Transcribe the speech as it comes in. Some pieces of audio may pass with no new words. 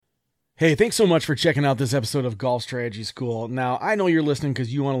Hey, thanks so much for checking out this episode of Golf Strategy School. Now, I know you're listening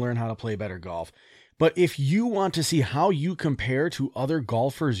because you want to learn how to play better golf. But if you want to see how you compare to other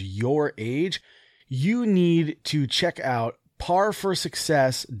golfers your age, you need to check out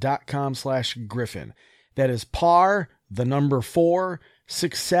parforsuccess.com/Griffin. That is par, the number 4,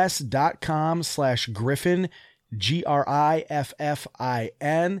 success.com/Griffin,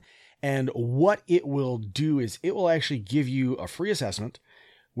 Griffin. And what it will do is it will actually give you a free assessment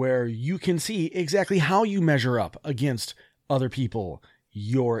where you can see exactly how you measure up against other people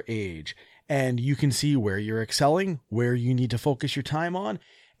your age. And you can see where you're excelling, where you need to focus your time on.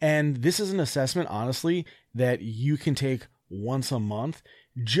 And this is an assessment, honestly, that you can take once a month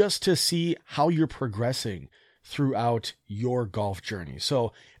just to see how you're progressing throughout your golf journey.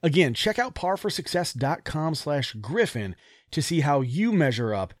 So again, check out parforsuccess.com/Griffin to see how you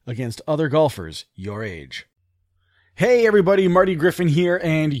measure up against other golfers your age. Hey everybody, Marty Griffin here,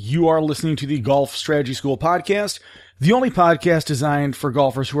 and you are listening to the Golf Strategy School podcast, the only podcast designed for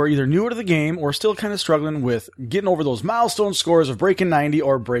golfers who are either newer to the game or still kind of struggling with getting over those milestone scores of breaking 90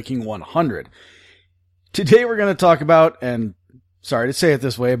 or breaking 100. Today we're going to talk about, and sorry to say it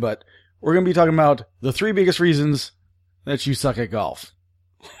this way, but we're going to be talking about the 3 biggest reasons that you suck at golf.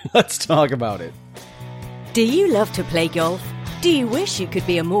 Let's talk about it. Do you love to play golf? Do you wish you could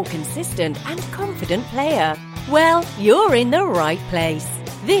be a more consistent and confident player? Well, you're in the right place.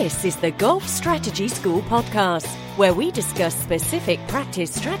 This is the Golf Strategy School podcast, where we discuss specific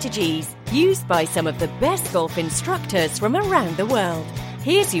practice strategies used by some of the best golf instructors from around the world.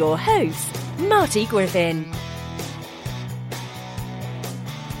 Here's your host, Marty Griffin.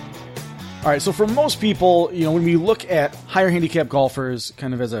 All right, so for most people, when we look at higher handicap golfers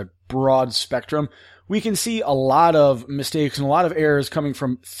kind of as a broad spectrum, we can see a lot of mistakes and a lot of errors coming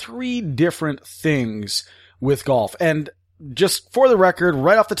from 3 different things with golf. And just for the record,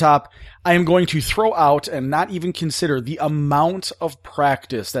 right off the top, I am going to throw out and not even consider the amount of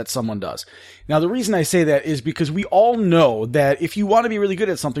practice that someone does. Now, the reason I say that is because we all know that if you want to be really good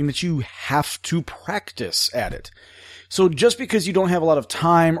at something, that you have to practice at it. So just because you don't have a lot of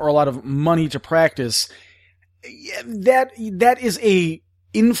time or a lot of money to practice, that is a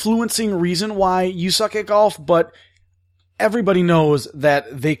influencing reason why you suck at golf, but everybody knows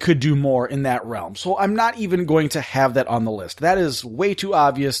that they could do more in that realm. So I'm not even going to have that on the list. That is way too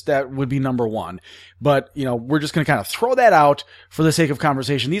obvious. That would be number 1. But, we're just going to kind of throw that out for the sake of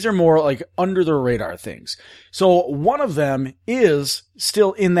conversation. These are more like under the radar things. So one of them is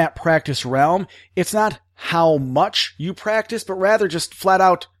still in that practice realm. It's not how much you practice, but rather just flat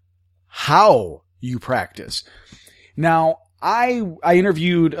out how you practice. Now, I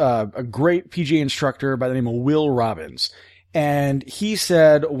interviewed a great PGA instructor by the name of Will Robbins, and he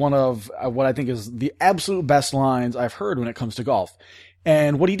said one of what I think is the absolute best lines I've heard when it comes to golf.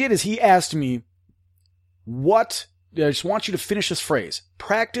 And what he did is he asked me, I just want you to finish this phrase.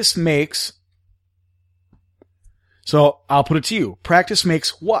 Practice makes. So I'll put it to you. Practice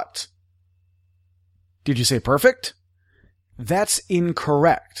makes what? Did you say perfect? That's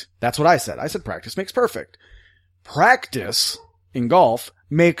incorrect. That's what I said. I said practice makes perfect. Practice in golf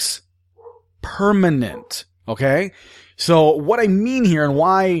makes permanent. Okay? So what I mean here and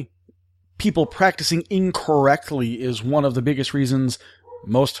why people practicing incorrectly is one of the biggest reasons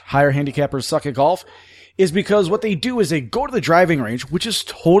most higher handicappers suck at golf is because what they do is they go to the driving range, which is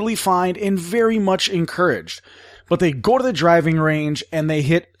totally fine and very much encouraged. But they go to the driving range and they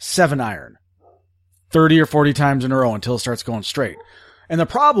hit 7-iron 30 or 40 times in a row until it starts going straight. And the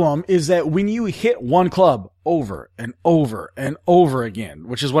problem is that when you hit one club over and over and over again,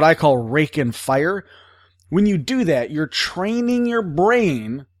 which is what I call rake and fire, when you do that, you're training your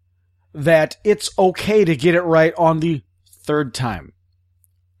brain that it's okay to get it right on the 3rd time,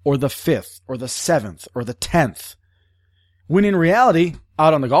 or the 5th, or the 7th, or the 10th. When in reality,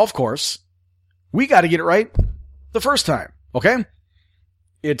 out on the golf course, we got to get it right the first time, okay?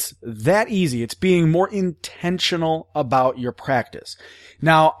 It's that easy. It's being more intentional about your practice.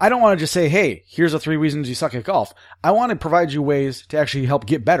 Now, I don't want to just say, hey, here's the 3 reasons you suck at golf. I want to provide you ways to actually help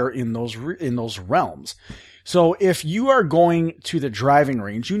get better in those realms. So if you are going to the driving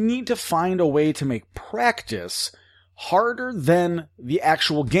range, you need to find a way to make practice harder than the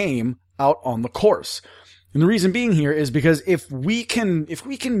actual game out on the course. And the reason being here is because if we can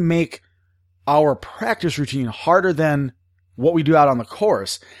make our practice routine harder than what we do out on the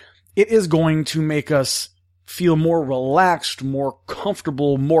course, it is going to make us feel more relaxed, more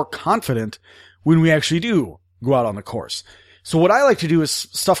comfortable, more confident when we actually do go out on the course. So what I like to do is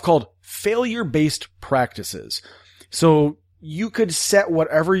stuff called failure-based practices. So you could set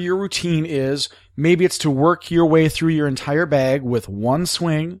whatever your routine is. Maybe it's to work your way through your entire bag with one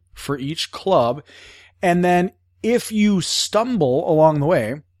swing for each club. And then if you stumble along the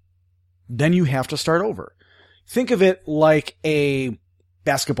way, then you have to start over. Think of it like a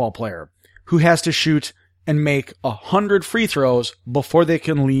basketball player who has to shoot and make 100 free throws before they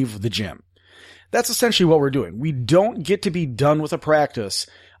can leave the gym. That's essentially what we're doing. We don't get to be done with a practice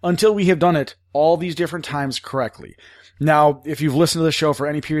until we have done it all these different times correctly. Now, if you've listened to the show for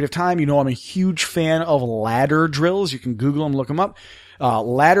any period of time, you know I'm a huge fan of ladder drills. You can Google them, look them up.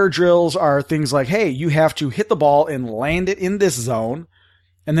 Ladder drills are things like, hey, you have to hit the ball and land it in this zone,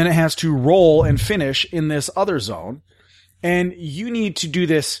 and then it has to roll and finish in this other zone. And you need to do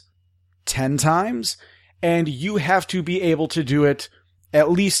this 10 times, and you have to be able to do it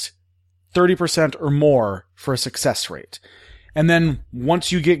at least 30% or more for a success rate. And then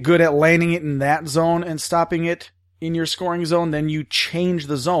once you get good at landing it in that zone and stopping it in your scoring zone, then you change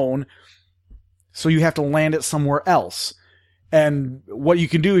the zone so you have to land it somewhere else. And what you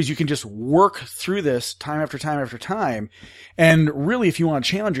can do is you can just work through this time after time after time. And really, if you want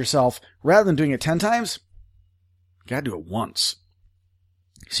to challenge yourself, rather than doing it 10 times, you gotta do it once.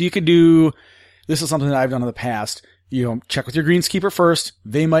 So you could do, this is something that I've done in the past, check with your greenskeeper first.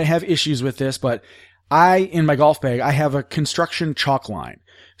 They might have issues with this, but in my golf bag, I have a construction chalk line.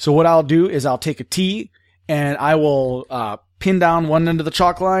 So what I'll do is I'll take a tee and I will pin down one end of the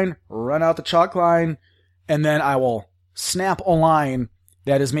chalk line, run out the chalk line, and then I will snap a line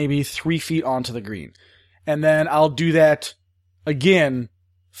that is maybe 3 feet onto the green. And then I'll do that again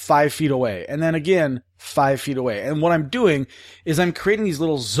 5 feet away, and then again 5 feet away. And what I'm doing is I'm creating these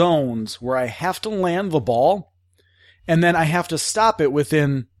little zones where I have to land the ball, and then I have to stop it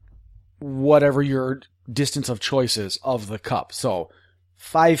within whatever your distance of choice is of the cup. So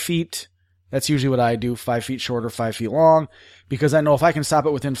 5 feet, that's usually what I do, 5 feet short or 5 feet long, because I know if I can stop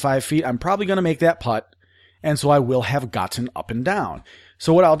it within 5 feet, I'm probably going to make that putt, and so I will have gotten up and down.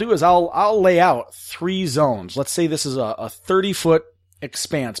 So what I'll do is I'll lay out 3 zones. Let's say this is a 30-foot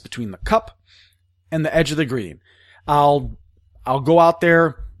expanse between the cup and the edge of the green. I'll go out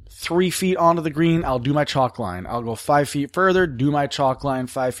there 3 feet onto the green. I'll do my chalk line. I'll go 5 feet further, do my chalk line,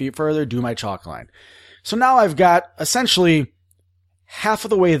 5 feet further, do my chalk line. So now I've got essentially half of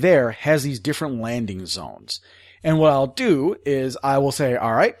the way there has these different landing zones. And what I'll do is I will say,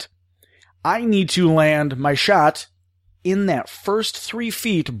 all right, I need to land my shot in that first 3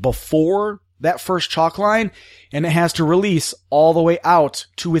 feet before that first chalk line, and it has to release all the way out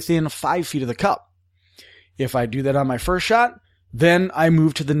to within 5 feet of the cup. If I do that on my first shot, then I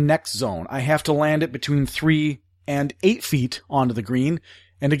move to the next zone. I have to land it between 3 and 8 feet onto the green,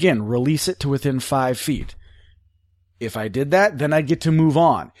 and again, release it to within 5 feet. If I did that, then I get to move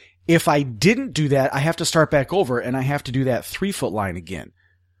on. If I didn't do that, I have to start back over, and I have to do that 3-foot line again.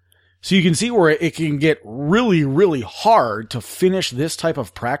 So you can see where it can get really, really hard to finish this type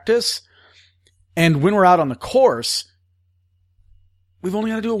of practice. And when we're out on the course, we've only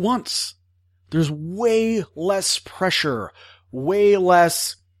got to do it once. There's way less pressure, way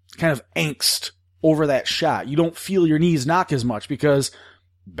less kind of angst over that shot. You don't feel your knees knock as much because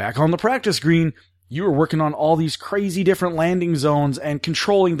back on the practice green, you were working on all these crazy different landing zones and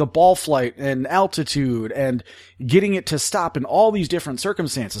controlling the ball flight and altitude and getting it to stop in all these different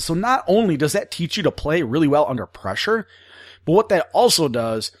circumstances. So not only does that teach you to play really well under pressure, but what that also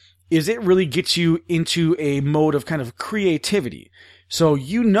does is it really gets you into a mode of kind of creativity. So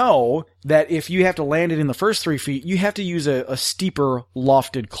you know that if you have to land it in the first 3 feet, you have to use a steeper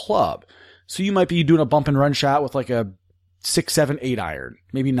lofted club. So you might be doing a bump and run shot with like a 6, 7, 8 iron,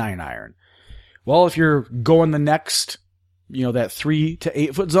 maybe 9 iron. Well, if you're going the next, that 3 to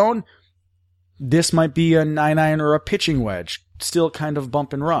 8 foot zone, this might be a 9 iron or a pitching wedge, still kind of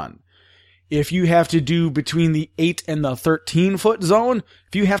bump and run. If you have to do between the 8 and the 13 foot zone,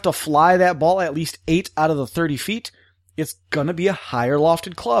 if you have to fly that ball at least 8 out of the 30 feet, it's going to be a higher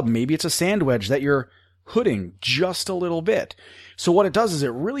lofted club. Maybe it's a sand wedge that you're hooding just a little bit. So what it does is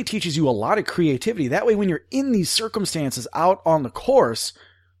it really teaches you a lot of creativity. That way, when you're in these circumstances out on the course,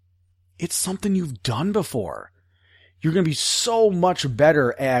 it's something you've done before. You're going to be so much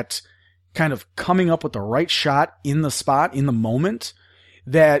better at kind of coming up with the right shot in the spot, in the moment,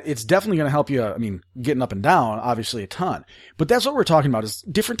 that it's definitely going to help you, getting up and down, obviously a ton. But that's what we're talking about, is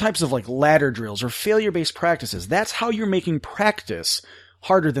different types of like ladder drills or failure-based practices. That's how you're making practice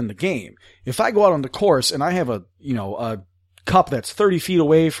harder than the game. If I go out on the course and I have a cup that's 30 feet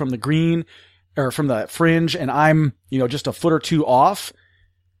away from the green or from the fringe and I'm, just a foot or two off,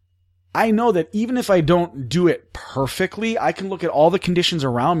 I know that even if I don't do it perfectly, I can look at all the conditions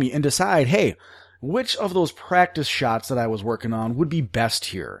around me and decide, hey, which of those practice shots that I was working on would be best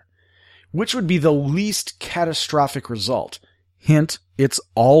here? Which would be the least catastrophic result? Hint, It's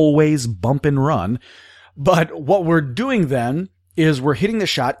always bump and run. But what we're doing then is we're hitting the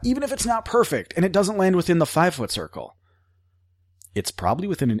shot, even if it's not perfect and it doesn't land within the 5-foot circle. It's probably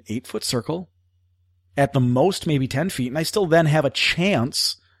within an 8-foot circle, at the most maybe 10 feet, and I still then have a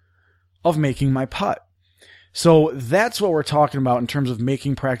chance of making my putt. So that's what we're talking about in terms of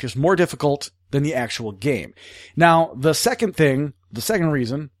making practice more difficult than the actual game. Now, the second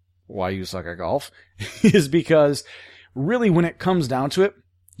reason why you suck at golf is because really when it comes down to it,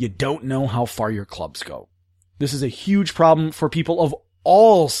 you don't know how far your clubs go. This is a huge problem for people of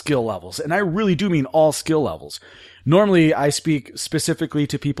all skill levels, and I really do mean all skill levels. Normally, I speak specifically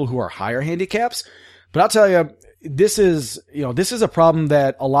to people who are higher handicaps, but I'll tell you, this is a problem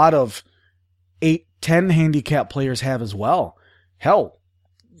that a lot of 8, 10 handicap players have as well. Hell,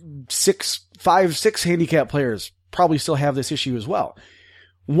 5, 6 handicap players probably still have this issue as well.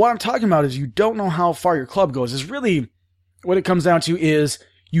 What I'm talking about is you don't know how far your club goes. Is really what it comes down to is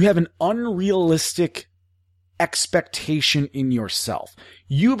you have an unrealistic expectation in yourself.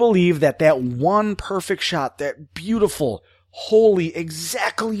 You believe that one perfect shot, that beautiful, holy,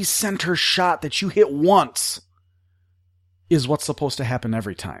 exactly center shot that you hit once is what's supposed to happen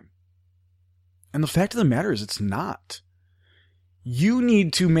every time. And the fact of the matter is it's not. You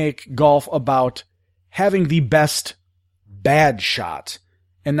need to make golf about having the best bad shot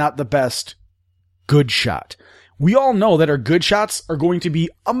and not the best good shot. We all know that our good shots are going to be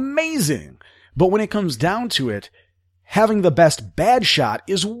amazing. But when it comes down to it, having the best bad shot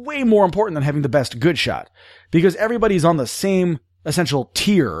is way more important than having the best good shot. Because everybody's on the same essential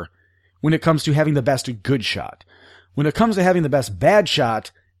tier when it comes to having the best good shot. When it comes to having the best bad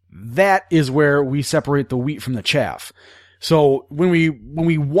shot, that is where we separate the wheat from the chaff. So when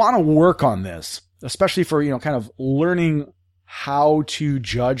we want to work on this, especially for, kind of learning how to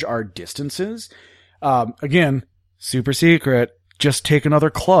judge our distances, again, super secret, just take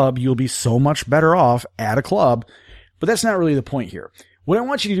another club. You'll be so much better off at a club. But that's not really the point here. What I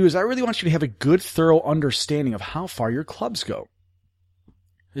want you to do is I really want you to have a good, thorough understanding of how far your clubs go.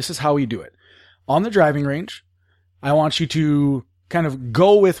 This is how we do it. On the driving range, I want you to kind of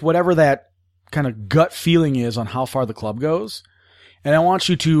go with whatever that kind of gut feeling is on how far the club goes. And I want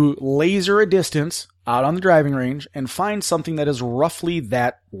you to laser a distance out on the driving range and find something that is roughly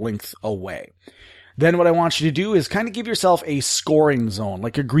that length away. Then what I want you to do is kind of give yourself a scoring zone,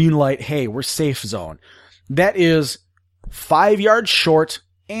 like a green light, hey, we're safe zone. That is 5 yards short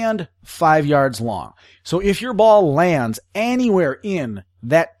and 5 yards long. So if your ball lands anywhere in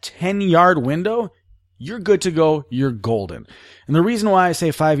that 10-yard window, you're good to go, you're golden. And the reason why I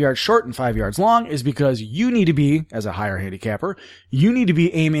say 5 yards short and 5 yards long is because you need to be, as a higher handicapper, you need to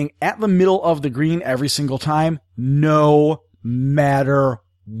be aiming at the middle of the green every single time, no matter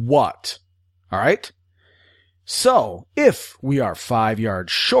what. All right? So, if we are 5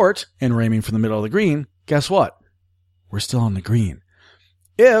 yards short and we're aiming for the middle of the green, guess what? We're still on the green.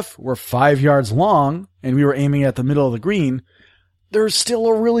 If we're 5 yards long and we were aiming at the middle of the green, there's still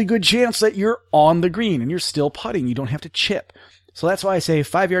a really good chance that you're on the green and you're still putting. You don't have to chip. So that's why I say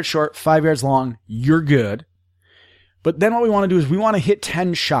 5 yards short, 5 yards long, you're good. But then what we want to do is we want to hit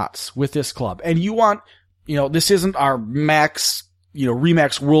 10 shots with this club. And you want, this isn't our max,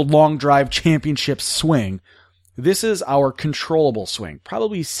 Remax World Long Drive Championship swing. This is our controllable swing,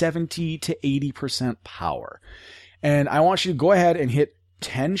 probably 70 to 80% power. And I want you to go ahead and hit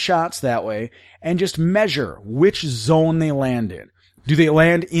 10 shots that way and just measure which zone they land in. Do they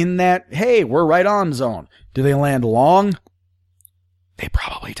land in that, hey, we're right on zone? Do they land long? They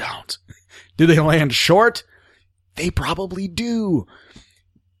probably don't. Do they land short? They probably do.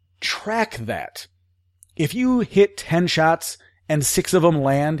 Track that. If you hit 10 shots and 6 of them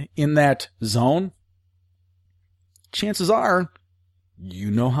land in that zone, chances are you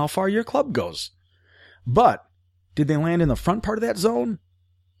know how far your club goes. But did they land in the front part of that zone?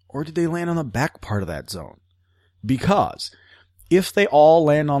 Or did they land on the back part of that zone? Because if they all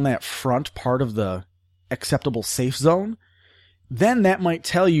land on that front part of the acceptable safe zone, then that might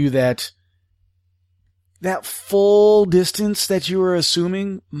tell you that that full distance that you were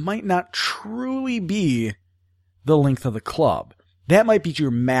assuming might not truly be the length of the club. That might be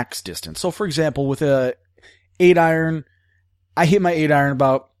your max distance. So for example, with a 8-iron, I hit my 8-iron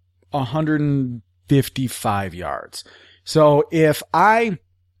about 155 yards. So if I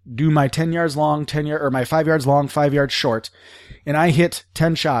do my 10 yards long, or my 5 yards long, 5 yards short, and I hit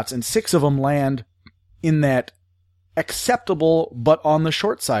 10 shots and 6 of them land in that acceptable but on the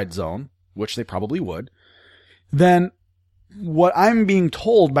short side zone, which they probably would, then what I'm being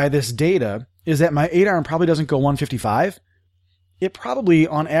told by this data is that my 8-iron probably doesn't go 155. It probably,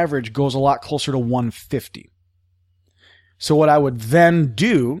 on average, goes a lot closer to 150. So what I would then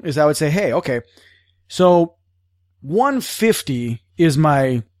do is I would say, hey, okay, so 150 is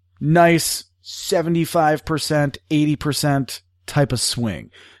my nice 75%, 80% type of swing.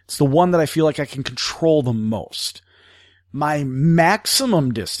 It's the one that I feel like I can control the most. My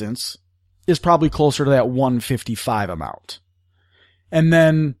maximum distance is probably closer to that 155 amount. And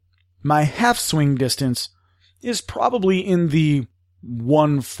then my half swing distance is probably in the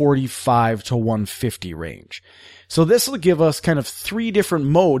 145 to 150 range. So this will give us kind of 3 different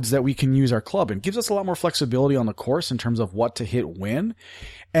modes that we can use our club in. It gives us a lot more flexibility on the course in terms of what to hit when.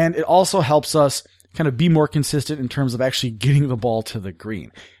 And it also helps us kind of be more consistent in terms of actually getting the ball to the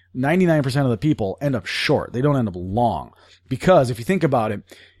green. 99% of the people end up short. They don't end up long. Because if you think about it,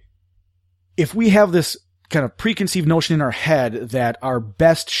 if we have this kind of preconceived notion in our head that our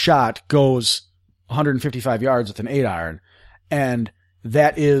best shot goes 155 yards with an 8-iron, and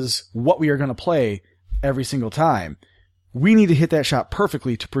that is what we are going to play every single time, we need to hit that shot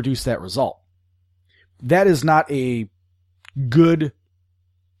perfectly to produce that result. That is not a good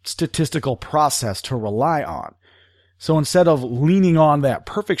statistical process to rely on. So instead of leaning on that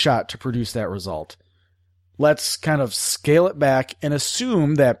perfect shot to produce that result, let's kind of scale it back and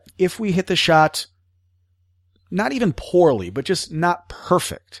assume that if we hit the shot not even poorly, but just not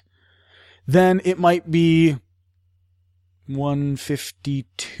perfect, then it might be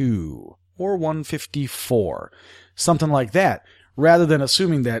 152 or 154, something like that, rather than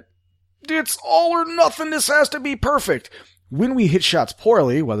assuming that it's all or nothing, this has to be perfect. When we hit shots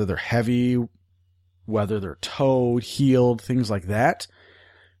poorly, whether they're heavy, whether they're toed, heeled, things like that,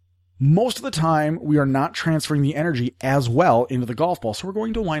 most of the time we are not transferring the energy as well into the golf ball, so we're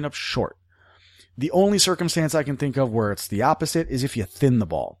going to wind up short. The only circumstance I can think of where it's the opposite is if you thin the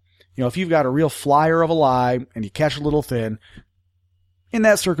ball. You know, if you've got a real flyer of a lie and you catch a little thin, in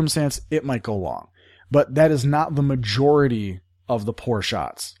that circumstance, it might go long. But that is not the majority of the poor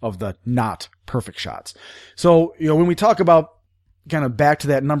shots, of the not perfect shots. So, you know, when we talk about kind of back to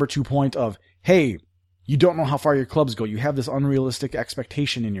that number 2 point of, hey, you don't know how far your clubs go, you have this unrealistic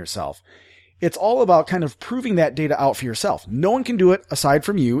expectation in yourself. It's all about kind of proving that data out for yourself. No one can do it aside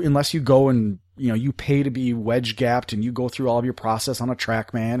from you unless you go and, you know, you pay to be wedge gapped and you go through all of your process on a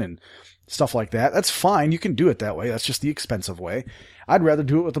TrackMan and stuff like that. That's fine. You can do it that way. That's just the expensive way. I'd rather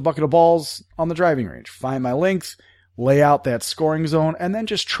do it with a bucket of balls on the driving range. Find my length, lay out that scoring zone, and then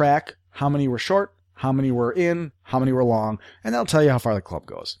just track how many were short, how many were in, how many were long, and that'll tell you how far the club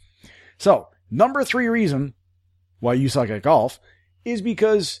goes. So, number 3 reason why you suck at golf is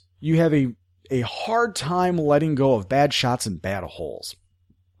because you have a hard time letting go of bad shots and bad holes.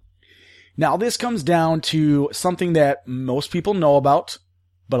 Now, this comes down to something that most people know about,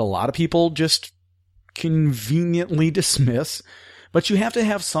 but a lot of people just conveniently dismiss, but you have to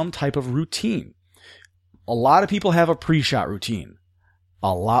have some type of routine. A lot of people have a pre-shot routine.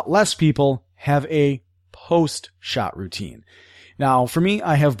 A lot less people have a post-shot routine. Now, for me,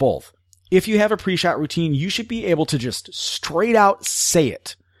 I have both. If you have a pre-shot routine, you should be able to just straight out say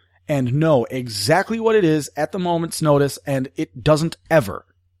it and know exactly what it is at the moment's notice, and it doesn't ever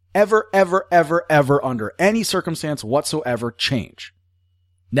under any circumstance whatsoever change.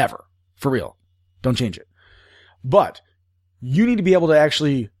 Never. For real. Don't change it. But you need to be able to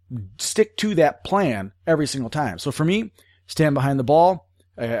actually stick to that plan every single time. So for me, stand behind the ball.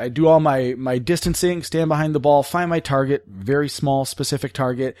 I do all my distancing, stand behind the ball, find my target, very small, specific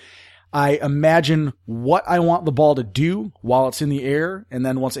target. I imagine what I want the ball to do while it's in the air, and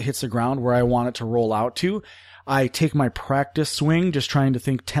then once it hits the ground, where I want it to roll out to. I take my practice swing, just trying to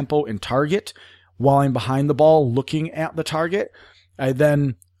think tempo and target while I'm behind the ball looking at the target. I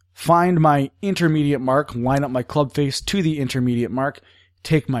then find my intermediate mark, line up my club face to the intermediate mark,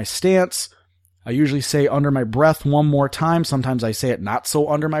 take my stance. I usually say under my breath one more time. Sometimes I say it not so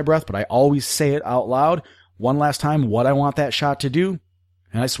under my breath, but I always say it out loud. One last time, what I want that shot to do,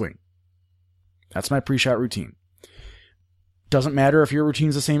 and I swing. That's my pre-shot routine. Doesn't matter if your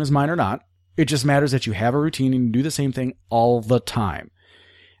routine's the same as mine or not. It just matters that you have a routine and you do the same thing all the time.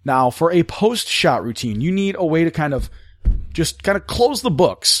 Now, for a post-shot routine, you need a way to kind of close the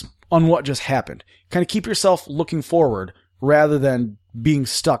books on what just happened. Kind of keep yourself looking forward rather than being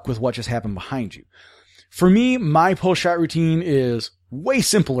stuck with what just happened behind you. For me, my post-shot routine is way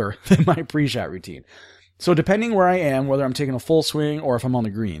simpler than my pre-shot routine. So depending where I am, whether I'm taking a full swing or if I'm on the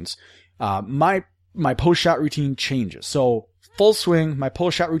greens, my post-shot routine changes. So full swing, my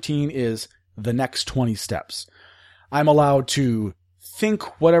post-shot routine is the next 20 steps. I'm allowed to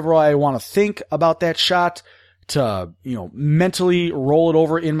think whatever I want to think about that shot, to, mentally roll it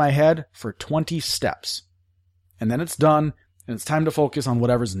over in my head for 20 steps. And then it's done, and it's time to focus on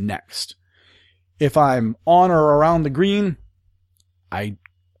whatever's next. If I'm on or around the green, I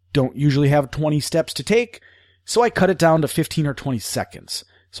don't usually have 20 steps to take, so I cut it down to 15 or 20 seconds.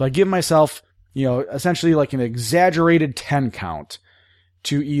 So I give myself, essentially like an exaggerated 10 count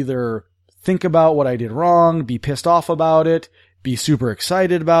to either think about what I did wrong, be pissed off about it, be super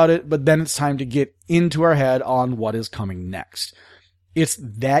excited about it, but then it's time to get into our head on what is coming next. It's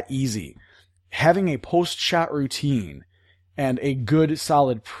that easy. Having a post-shot routine and a good,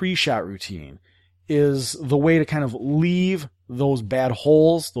 solid pre-shot routine is the way to kind of leave those bad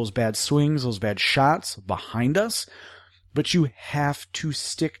holes, those bad swings, those bad shots behind us, but you have to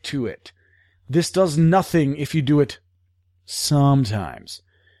stick to it. This does nothing if you do it sometimes.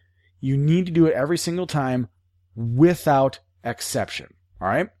 You need to do it every single time without exception. All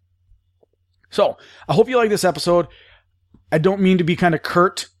right? So, I hope you like this episode. I don't mean to be kind of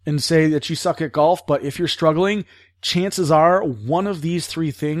curt and say that you suck at golf, but if you're struggling, chances are one of these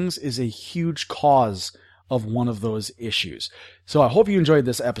three things is a huge cause of one of those issues. So I hope you enjoyed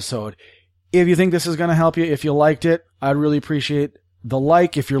this episode. If you think this is going to help you, if you liked it, I'd really appreciate the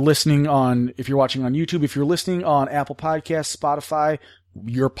like. If you're watching on YouTube, if you're listening on Apple Podcasts, Spotify,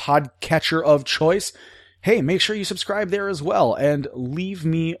 your podcatcher of choice, hey, make sure you subscribe there as well and leave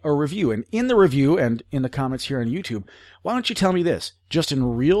me a review. And in the review and in the comments here on YouTube, why don't you tell me this, just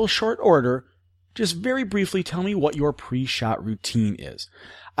in real short order, just very briefly tell me what your pre-shot routine is.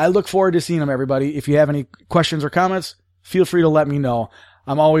 I look forward to seeing them, everybody. If you have any questions or comments, feel free to let me know.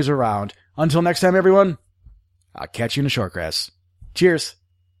 I'm always around. Until next time, everyone, I'll catch you in the short grass. Cheers.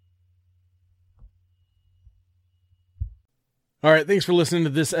 All right, thanks for listening to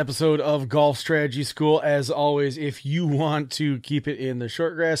this episode of Golf Strategy School. As always, if you want to keep it in the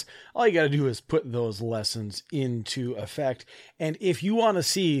short grass, all you got to do is put those lessons into effect. And if you want to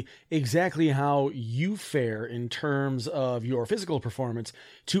see exactly how you fare in terms of your physical performance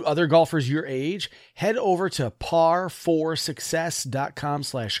to other golfers your age, head over to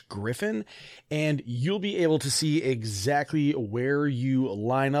par4success.com/Griffin, and you'll be able to see exactly where you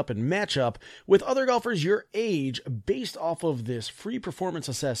line up and match up with other golfers your age based off of this free performance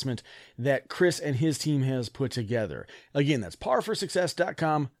assessment that Chris and his team has put together. Again, that's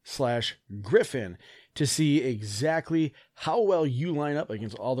par4success.com/Griffin to see exactly how well you line up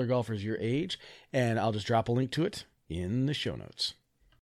against other golfers your age. And I'll just drop a link to it in the show notes.